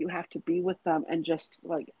feel like you have to be with them, and just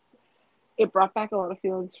like it brought back a lot of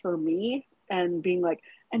feelings for me, and being like,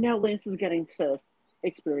 and now Lance is getting to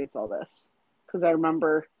experience all this, because I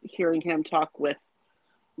remember hearing him talk with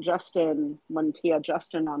Justin when he had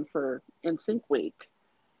Justin on for NSYNC week,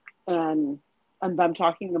 and them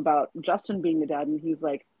talking about Justin being a dad, and he's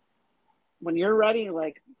like, when you're ready,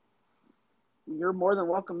 like you're more than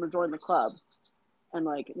welcome to join the club. And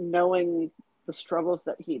like knowing the struggles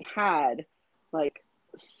that he'd had, like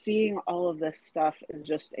seeing all of this stuff is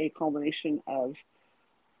just a culmination of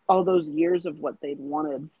all those years of what they'd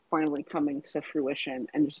wanted finally coming to fruition,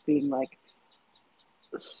 and just being like,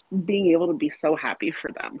 being able to be so happy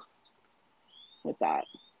for them with that.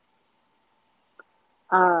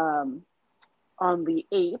 On the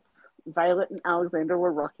 8th, Violet and Alexander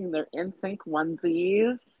were rocking their NSYNC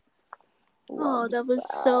onesies. Oh, that was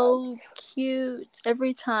so cute.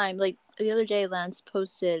 Every time, like the other day, Lance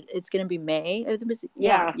posted it's gonna be May. It was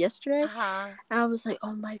yesterday. Uh-huh. And I was like,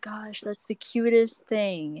 oh my gosh, that's the cutest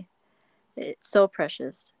thing. It's so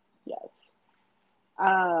precious. Yes.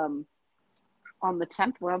 On the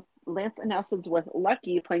 10th, Lance announces with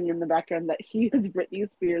Lucky playing in the background that he is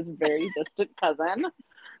Britney Spears' very distant cousin.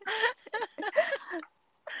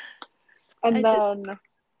 And then,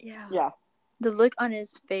 yeah. The look on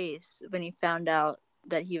his face when he found out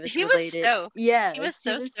that he was Was related. stoked. Yes, he was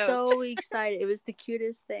stoked. so excited. It was the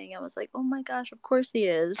cutest thing. I was like, oh my gosh, of course he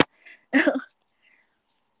is.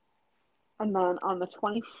 And then on the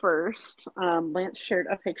 21st, Lance shared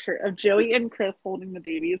a picture of Joey and Chris holding the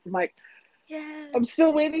babies. I'm like, yes. I'm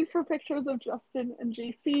still waiting for pictures of Justin and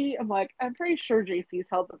JC. I'm like, I'm pretty sure JC's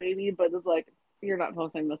held the baby, but it's like, you're not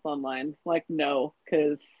posting this online. Like, no,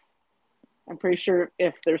 because I'm pretty sure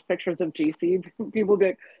if there's pictures of JC, people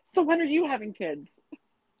go, so when are you having kids?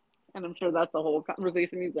 And I'm sure that's a whole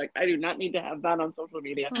conversation. He's like, I do not need to have that on social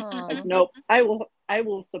media. Like, nope, I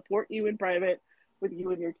will support you in private with you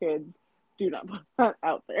and your kids. Do not put that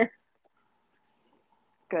out there.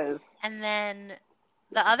 And then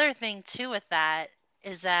the other thing too with that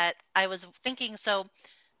is that I was thinking, so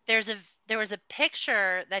there was a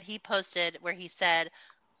picture that he posted where he said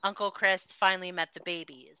Uncle Chris finally met the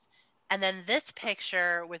babies, and then this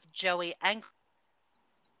picture with Joey and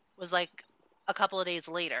was like a couple of days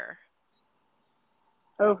later.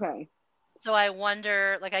 Okay. So I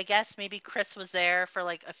wonder, like, I guess maybe Chris was there for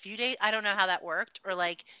like a few days. I don't know how that worked, or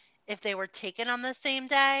like if they were taken on the same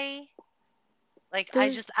day. Like,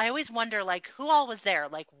 I always wonder, like, who all was there?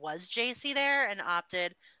 Like, was JC there and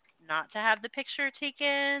opted not to have the picture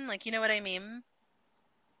taken? Like, you know what I mean?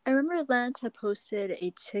 I remember Lance had posted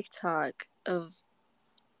a TikTok of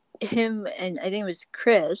him, and I think it was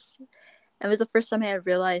Chris. It was the first time I had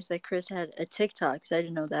realized that Chris had a TikTok, because I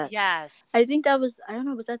didn't know that. Yes. I think that was, I don't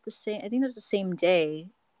know, was that the same? I think that was the same day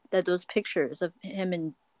that those pictures of him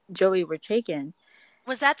and Joey were taken.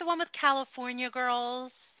 Was that the one with California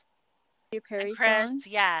Girls? Perry Chris? song?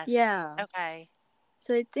 Yes. Yeah. Okay.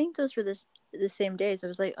 So I think those were the same days. I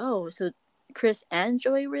was like, oh, so Chris and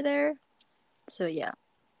Joey were there? So yeah.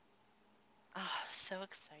 Oh, so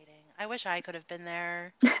exciting. I wish I could have been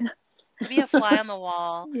there. Be a fly on the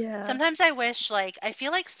wall. Yeah. Sometimes I wish, like, I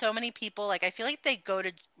feel like so many people, like, I feel like they go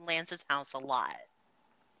to Lance's house a lot.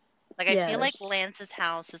 Like, I feel like Lance's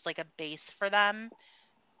house is like a base for them.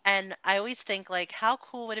 And I always think, like, how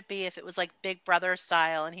cool would it be if it was like Big Brother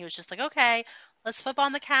style and he was just like, okay, let's flip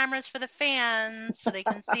on the cameras for the fans so they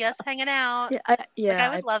can see us hanging out. Yeah,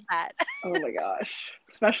 I would love that. Oh my gosh.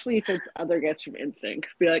 Especially if it's other guys from NSYNC.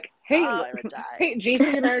 Be like, hey, I would die. Hey,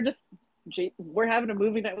 JC and I are just, we're having a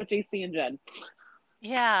movie night with JC and Jen.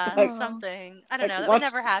 Yeah, Like, something. I don't like, know. That would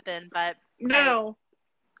never happen, but no.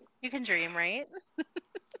 Hey, you can dream, right?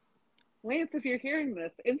 Lance, if you're hearing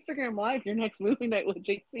this, Instagram Live your next movie night with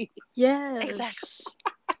JC. Yes. Exactly.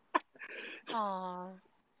 Aww.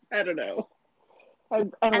 I don't know.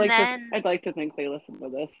 I'd like to think they listen to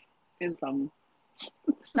this in some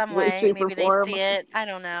way. Maybe they see it. I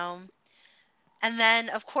don't know. And then,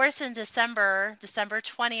 of course, in December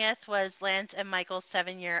 20th was Lance and Michael's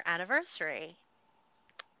 7-year anniversary.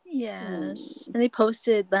 Yes.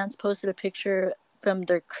 And Lance posted a picture from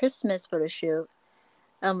their Christmas photo shoot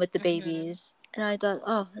with the babies. And I thought,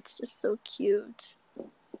 oh, that's just so cute.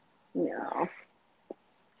 Yeah.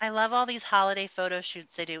 I love all these holiday photo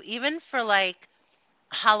shoots they do. Even for, like,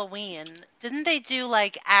 Halloween. Didn't they do,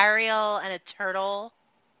 like, Ariel and a turtle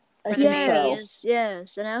for the babies?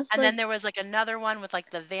 Yes. And I also then there was, like, another one with,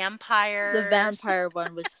 like, the vampires. The vampire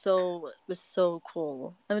one was so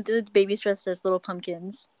cool. I mean, the babies dressed as little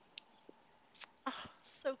pumpkins. Oh,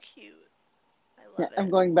 so cute. I love it.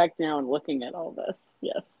 I'm going back now and looking at all this.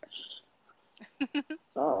 Yes.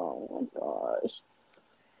 Oh my gosh.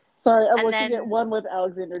 Sorry, I'm looking at one with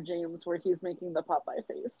Alexander James where he's making the Popeye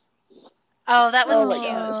face. Oh, that was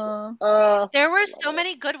cute. Gosh. There were so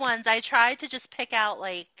many good ones. I tried to just pick out,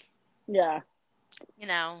 like, yeah, you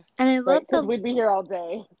know. And I love because we'd be here all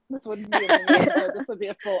day. This wouldn't be an episode. This would be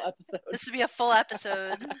a full episode. This would be a full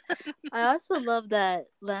episode. I also love that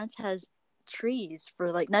Lance has trees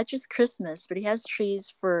for like not just Christmas, but he has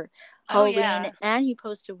trees for Oh Halloween, yeah. and he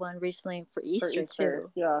posted one recently for For Easter Easter.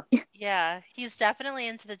 too. Yeah. Yeah. He's definitely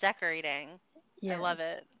into the decorating. I love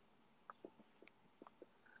Yes.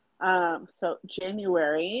 it. So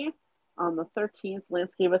January on the 13th,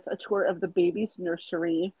 Lance gave us a tour of the baby's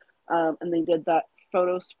nursery, and they did that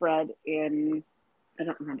photo spread in, I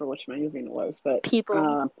don't remember which magazine it was, but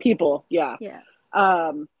People. People, yeah. Yeah.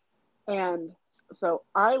 Um, and so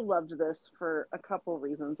I loved this for a couple of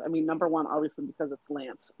reasons. I mean, number one, obviously because it's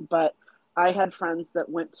Lance, but I had friends that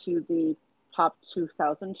went to the Pop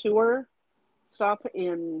 2000 tour stop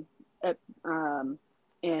at Atlantic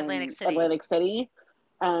in City. Atlantic City,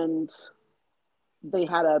 and they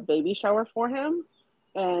had a baby shower for him,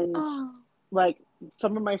 and Oh. like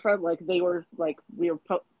some of my friends, like they were like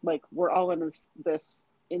like we're all in this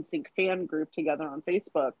NSYNC fan group together on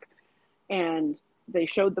Facebook, and they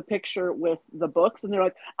showed the picture with the books, and they're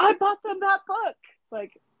like, I bought them that book,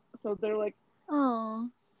 like, so they're like, Oh.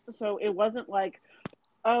 so it wasn't like,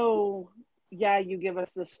 oh yeah, you give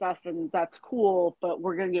us this stuff and that's cool, but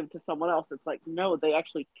we're gonna give it to someone else. It's like, no, they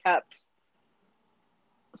actually kept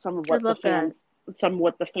some of I what the love that.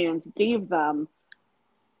 fans gave them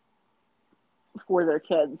for their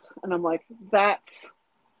kids, and I'm like, that's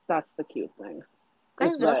the cute thing. I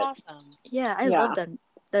Is That's love. that awesome. Yeah, I love yeah, that.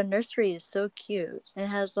 The nursery is so cute. It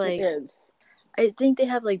has it like, is. I think they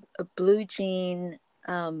have like a blue jean,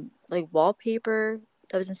 like wallpaper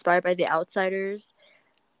that was inspired by The Outsiders.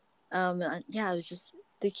 Yeah, it was just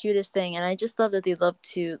the cutest thing, and I just love that they love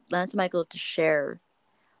to Lance and Michael love to share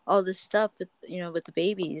all this stuff with with the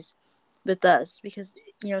babies, with us, because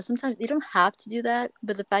sometimes they don't have to do that,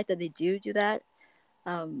 but the fact that they do that,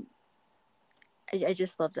 um, I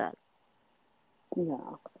just love that. Yeah.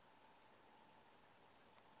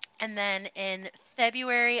 And then in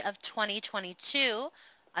February of 2022,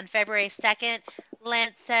 on February 2nd,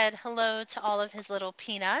 Lance said hello to all of his little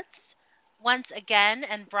peanuts once again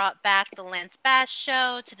and brought back the Lance Bass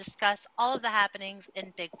Show to discuss all of the happenings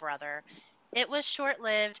in Big Brother. It was short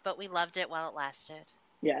lived, but we loved it while it lasted.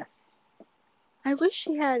 Yes. I wish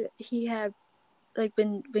he had like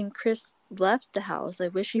when Chris left the house. I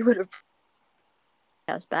wish he would have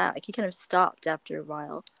us back. He kind of stopped after a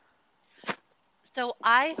while. So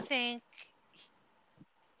I think,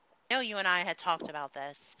 I know you and I had talked about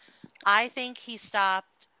this. I think he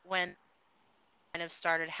stopped when kind of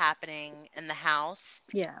started happening in the house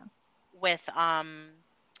Yeah, with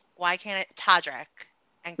why can't it Todrick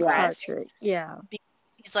and Yeah. Chris. Todrick. Yeah. Because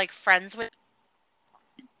he's like friends with,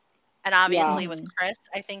 and Yeah. obviously with Chris,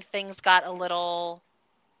 I think things got a little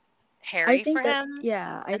I hairy for think that him,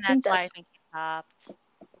 yeah, and that's why I think he stopped.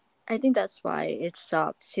 I think that's why it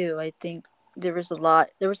stopped too. I think there was a lot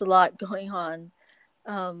going on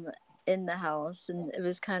um in the house, and it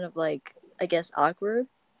was kind of like, I guess, awkward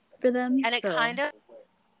for them. And it So kind of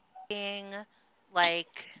being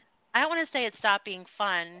like, I don't want to say it stopped being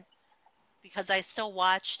fun because I still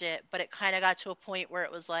watched it, but it kind of got to a point where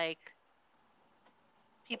it was like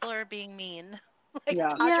people are being mean. Like Yeah.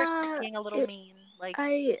 Todrick was yeah, being a little mean. Like,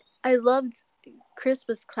 I loved Chris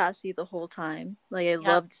was classy the whole time. Like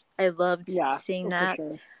yep, I loved Yeah. seeing Oh, for that.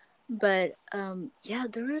 sure. But yeah,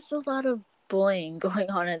 there was a lot of bullying going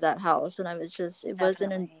on in that house, and I was just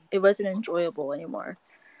definitely. it wasn't enjoyable anymore.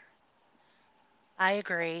 I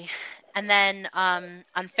agree. And then on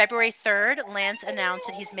February 3rd, Lance announced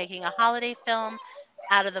that he's making a holiday film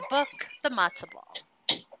out of the book, The Matzo Ball.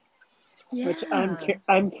 Which Yeah.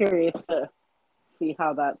 I'm curious to see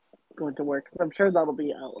how that's going to work, because I'm sure that'll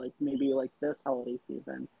be out like maybe like this holiday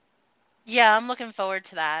season. Yeah, I'm looking forward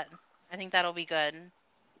to that. I think that'll be good.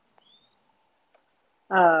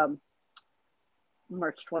 Um,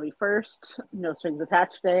 March 21st, No Strings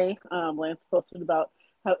Attached Day. Lance posted about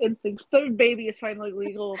how NSYNC's third baby is finally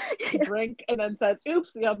legal to drink, and then said,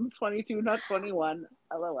 "Oops, the album's 22, not 21."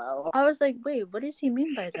 LOL. I was like, wait, what does he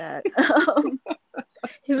mean by that?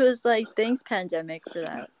 He was like, thanks, pandemic, for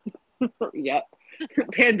that. Yep.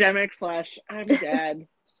 Pandemic slash I'm dead.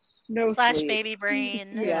 No Slash sleep. baby brain.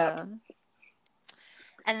 Yep. Yeah.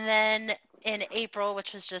 And then in April,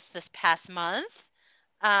 which was just this past month,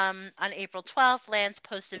 on April 12th, Lance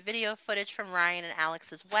posted video footage from Ryan and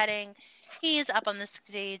Alex's wedding. He's up on the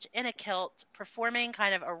stage in a kilt, performing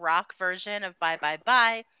kind of a rock version of Bye Bye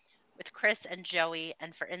Bye with Chris and Joey.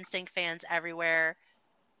 And for NSYNC fans everywhere,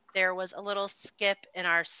 there was a little skip in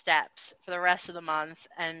our steps for the rest of the month.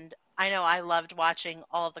 And I know I loved watching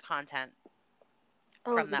all of the content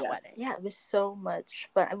Oh, from that Yes. wedding. yeah, it was so much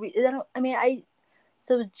fun.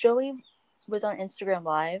 So Joey was on Instagram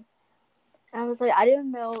Live. And I was like, I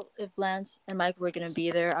didn't know if Lance and Mike were gonna be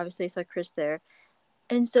there. Obviously, I saw Chris there,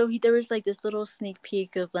 And so there was like this little sneak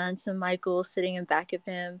peek of Lance and Michael sitting in back of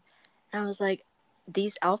him. And I was like,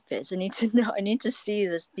 these outfits, I need to know, I need to see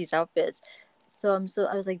these outfits. So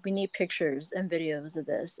I was like, we need pictures and videos of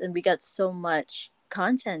this. And we got so much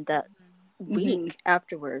content that week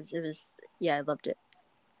afterwards. It was, I loved it.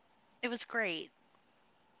 It was great.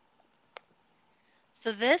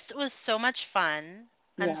 So this was so much fun.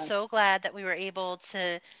 I'm so glad that we were able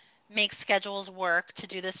to make schedules work to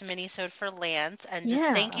do this mini-sode for Lance. And just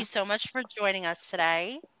thank you so much for joining us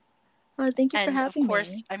today. Oh, thank you for And of having course,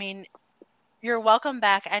 me. I mean, you're welcome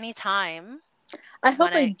back anytime. I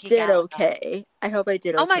hope I did okay. I hope I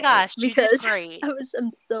did okay. Oh my gosh, you did because great.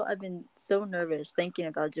 I've been so nervous thinking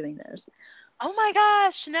about doing this. Oh my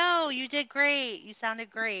gosh, no, you did great. You sounded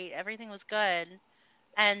great. Everything was good.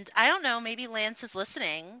 And I don't know, maybe Lance is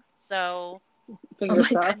listening. So fingers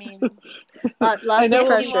crossed. I mean, lots of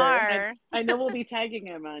pressure. I know we'll be tagging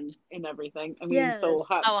him in everything. I mean, yes. so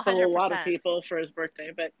Oh, a lot of people for his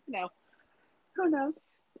birthday, but who knows?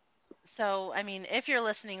 So, I mean, if you're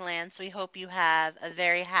listening, Lance, we hope you have a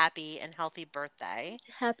very happy and healthy birthday.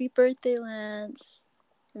 Happy birthday, Lance.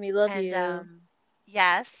 We love you.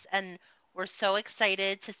 Yes, and we're so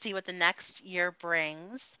excited to see what the next year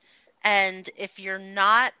brings. And if you're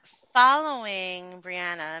not following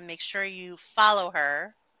Briana, make sure you follow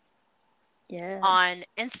her. Yes. On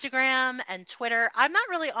Instagram and Twitter. I'm not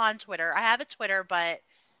really on Twitter. I have a Twitter, but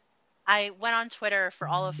I went on Twitter for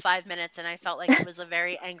all of 5 minutes and I felt like it was a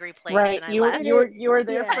very angry place right. and I left. You were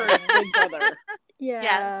there for Big Brother.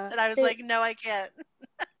 Yes. And I was like, no, I can't.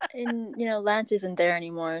 And Lance isn't there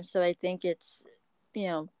anymore, so I think it's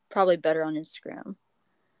probably better on Instagram.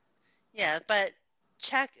 Yeah, but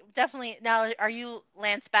definitely. Now, are you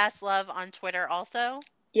LanceBassLove on Twitter also?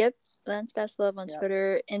 Yep, LanceBassLove on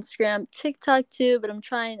Twitter, Instagram, TikTok too, but I'm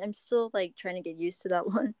still like trying to get used to that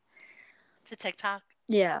one. To TikTok?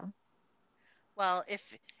 Yeah. Well,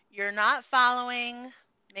 if you're not following,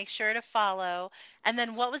 make sure to follow. And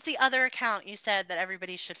then what was the other account you said that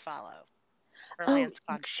everybody should follow for Lance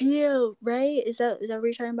content? Geo, right? Is that what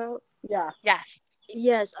you're talking about? Yeah. Yes.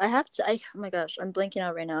 Yes, I have to. Oh my gosh, I'm blanking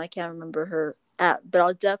out right now. I can't remember her app, but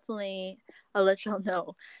I'll let y'all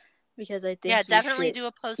know because I think definitely do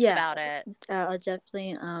a post about it. I'll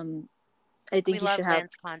definitely I think we you love should have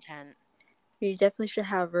Lance content. You definitely should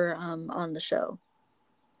have her on the show.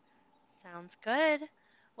 Sounds good.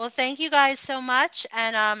 Well, thank you guys so much,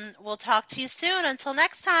 and we'll talk to you soon. Until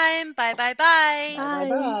next time, bye.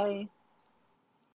 Bye.